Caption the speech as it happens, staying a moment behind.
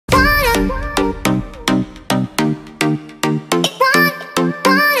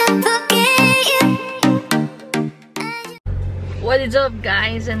What's up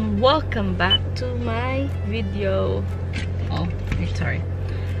guys and welcome back to my video. Oh, sorry.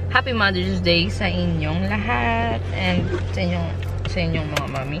 Happy Mother's Day sa inyong lahat and sa inyong mga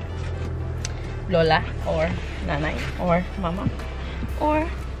mami, lola, or nanay, or mama, or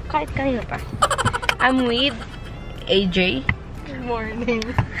kahit kanino pa. I'm with AJ. Good morning.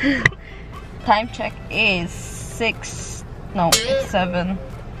 Time check is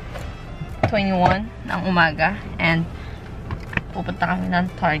 7:21 ng umaga and pupunta kami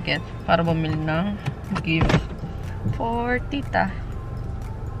ng Target para bumili ng gift for Tita.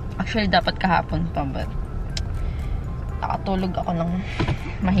 Actually, dapat kahapon pa, but nakatulog ako ng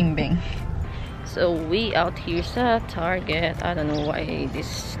mahimbing. So, we out here sa Target. I don't know why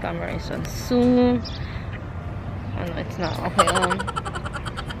this camera is on zoom. Ano, it's not okay on.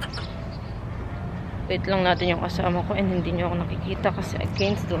 Wait lang natin yung kasama ko and hindi nyo ako nakikita kasi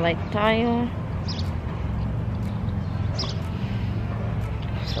against the light tayo.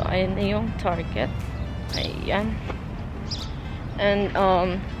 So, ayan na yung Target. Ayan. And,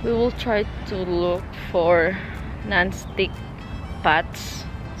 we will try to look for non-stick pots.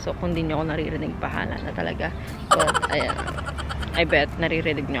 So, kung di nyo ako naririnig, bahala na talaga. But, ayan. I bet,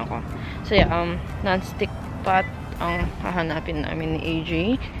 naririnig nyo ako. So, yeah, non-stick pot ang hahanapin namin ni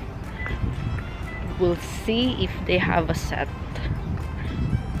AJ. We'll see if they have a set.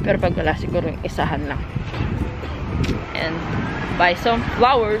 Pero pag wala, siguro yung isahan lang. And, buy some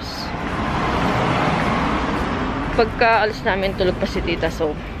flowers. Pagka alis namin, tulog pa si Tita.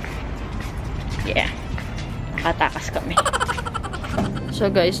 So, yeah. Katakas kami.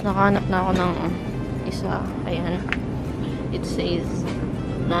 So, guys, nakahanap na ako ng isa. Ayan. It says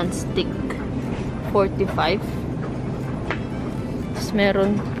non-stick 45. Tapos,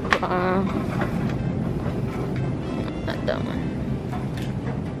 meron pa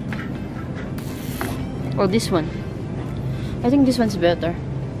oh, this one. I think this one's better.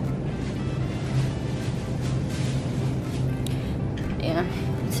 Yeah,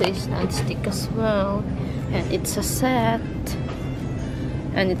 it says non-stick as well. And it's a set.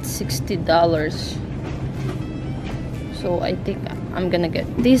 And it's $60. So I think I'm gonna get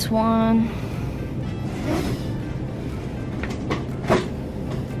this one.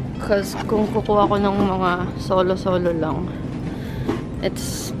 Because kung kukuha ko ng mga solo-solo lang,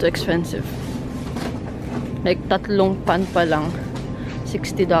 it's too expensive. Like, 3 pan pa lang,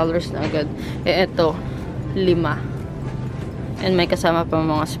 $60 na agad. Eh, eto, 5. And may kasama pa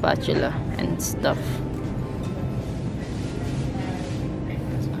mga spatula and stuff.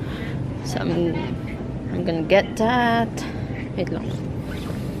 So, I'm gonna get that. Wait lang.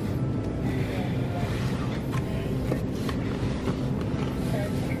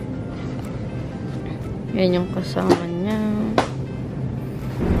 Yan yung kasama niya.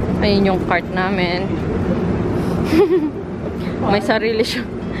 Ayun yung cart namin. May sarili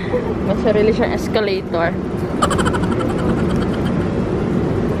siyang escalator.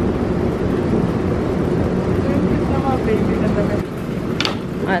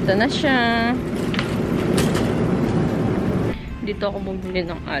 Ito na siya. Dito ako bumili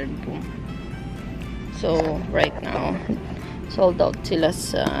ng album. So, right now, sold out sila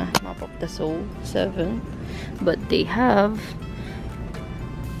sa Map of the Soul 7. But they have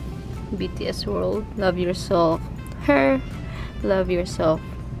BTS World, Love Yourself, Her, Love Yourself,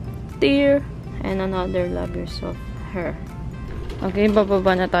 Dear, and another Love Yourself, Her. Okay,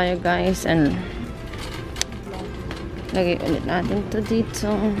 bababa na tayo guys and lagay ulit natin to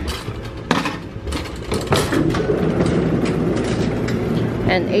dito.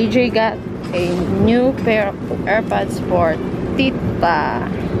 And AJ got a new pair of AirPods for Tita.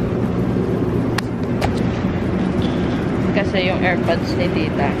 Kasi yung AirPods ni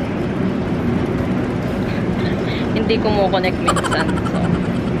Tita hindi kumukonect minsan. So,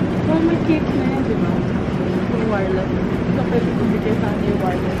 may cake na yan, diba? Yung wireless. So, pwede kumigay sa yung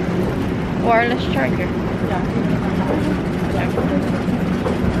wireless. Wireless charger. Yeah.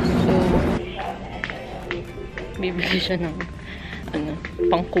 So, bibili siya ng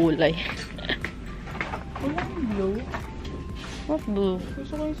pangkulay. Walang blue. What blue?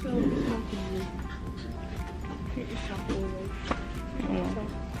 Gusto ko yung smoky blue. Yung isang kulay.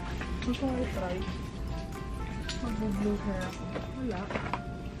 Gusto ko i-try. Mag-blue hair ako. Wala.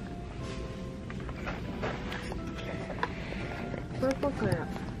 Purple kaya.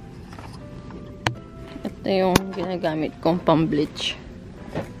 Ito yung ginagamit kong pang-bleach.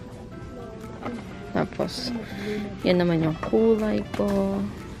 Tapos, yan naman yung kulay ko.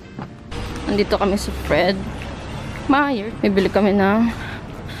 Nandito kami sa Fred Meyer. Bibili kami ng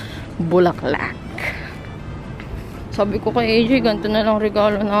bulaklak. Sabi ko kay AJ, ganito na lang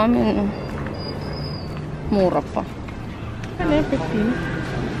regalo namin. Mura pa. Ano yung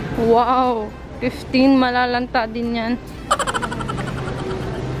 15? Wow! 15, malalanta din yan.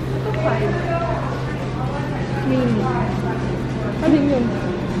 Ito 5. Mini. Ano yun?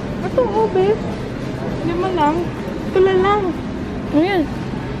 Ito, bes. 5 lang. Ito lang. Ano yan?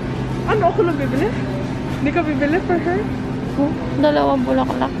 Ano ako lang bibili? Hindi ka bibili for her? Oh, dalawang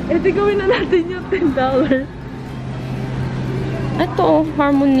bulaklak. Eh, di gawin na natin yung $10. Ito,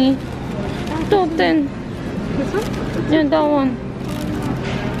 Harmony. Ito, 10. Gusto? Yan, that one.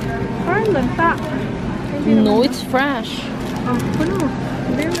 Parang lanta. No, it's fresh. Puno mo.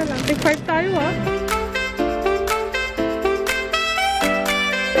 Hindi na lang. Take 5 tayo, ah.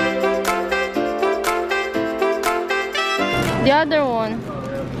 The other one.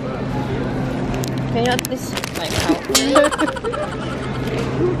 Can you at least like help me?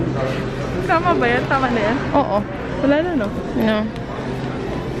 Tama ba yan? Tama na yan? Oo. Wala na, no? No.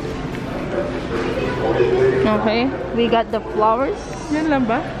 Okay. We got the flowers. Yan lang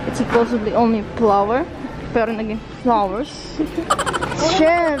ba? It's supposedly only flower. Pero naging flowers.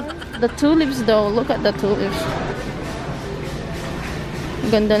 Shit! The tulips though. Look at the tulips.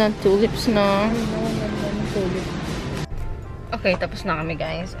 Ganda ng tulips na. Okay, tapos na kami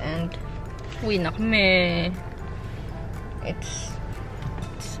guys. And uwi na kami. It's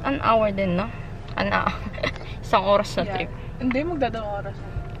an hour din, no? Isang oras na trip. Hindi, magdadawang oras.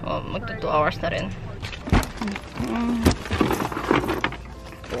 Oh, magto 2 hours na rin.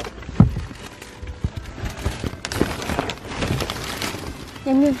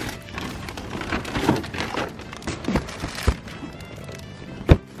 Yan yun.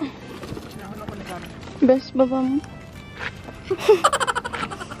 Best baba mo.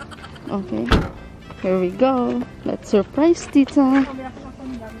 Okay. Here we go. Let's surprise Tita.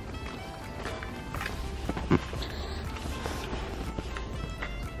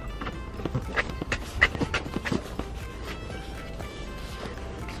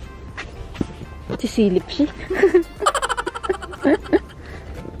 Sisilip siya.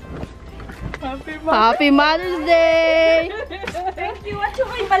 Happy Mother's Day! Thank you. At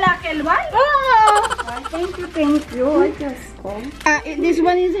yung balakil one? Thank you. I just come. This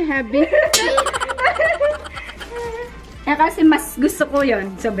one is heavy. Kasi mas gusto ko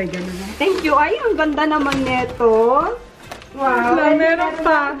yun. Sabay ganun. Thank you. Ay, ang ganda naman nito. Wow. Meron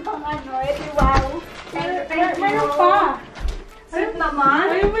pa. Wow. Thank you. Meron pa. Sweet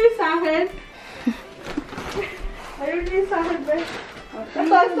naman. Ayaw mo yung sa akin? Ayaw mo yung sa akin, ba?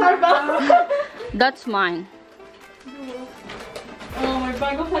 Ito, Starbucks. That's mine. Oh, may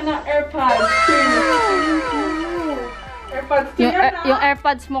bago ka na AirPods. AirPods. Yung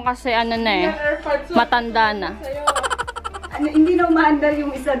AirPods mo kasi ano na eh. Matanda na. Ano, hindi na umaandar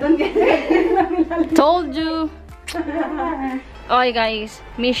yung isa doon. Told you! Okay guys,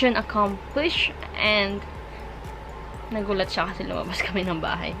 mission accomplished and nagulat siya kasi lumabas kami ng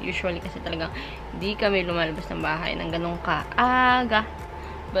bahay. Usually kasi talagang hindi kami lumalabas ng bahay ng ganong kaaga.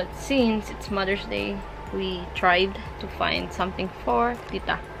 But since it's Mother's Day, we tried to find something for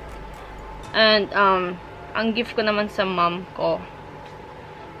Tita. And ang gift ko naman sa mom ko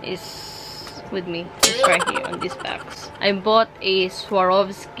is with me. It's right here on this box. I bought a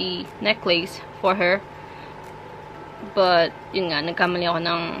Swarovski necklace for her. But, yun nga, nagkamali ako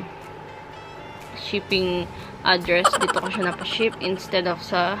ng shipping address. Dito ko siya napaship instead of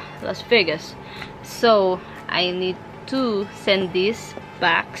sa Las Vegas. So, I need to send this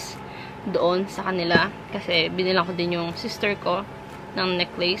box doon sa kanila. Kasi, binilang ko din yung sister ko ng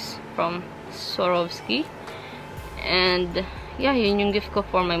necklace from Swarovski. And, yeah, yun yung gift ko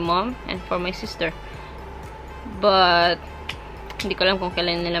for my mom and for my sister. But, hindi ko alam kung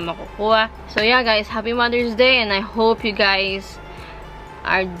kailan nila makukuha. So, yeah, guys, happy Mother's Day and I hope you guys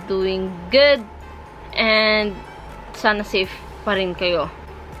are doing good and sana safe pa rin kayo.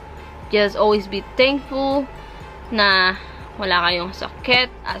 Just always be thankful na wala kayong sakit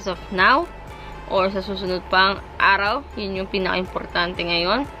as of now or sa susunod pang araw. Yun yung pinaka-importante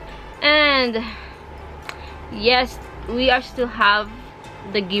ngayon. And, yes, we are still have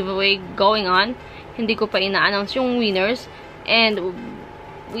the giveaway going on. Hindi ko pa ina-announce yung winners. And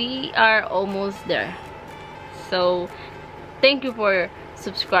we are almost there. So, thank you for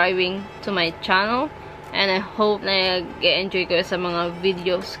subscribing to my channel. And I hope na nag-enjoy kayo sa mga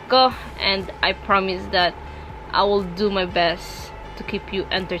videos ko. And I promise that I will do my best to keep you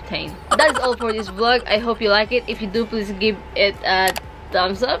entertained. That's all for this vlog. I hope you like it. If you do, please give it a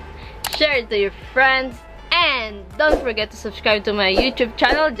thumbs up. Share it to your friends. And don't forget to subscribe to my YouTube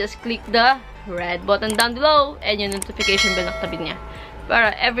channel. Just click the red button down below and yung notification bell na tabi niya para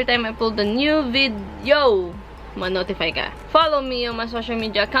every time I upload a new video ma-notify ka. Follow me yung mga social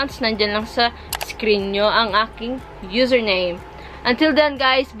media accounts. Nandyan lang sa screen nyo ang aking username. Until then,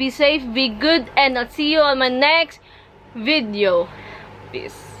 guys, be safe, be good, and I'll see you on my next video.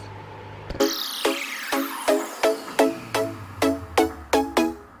 Peace.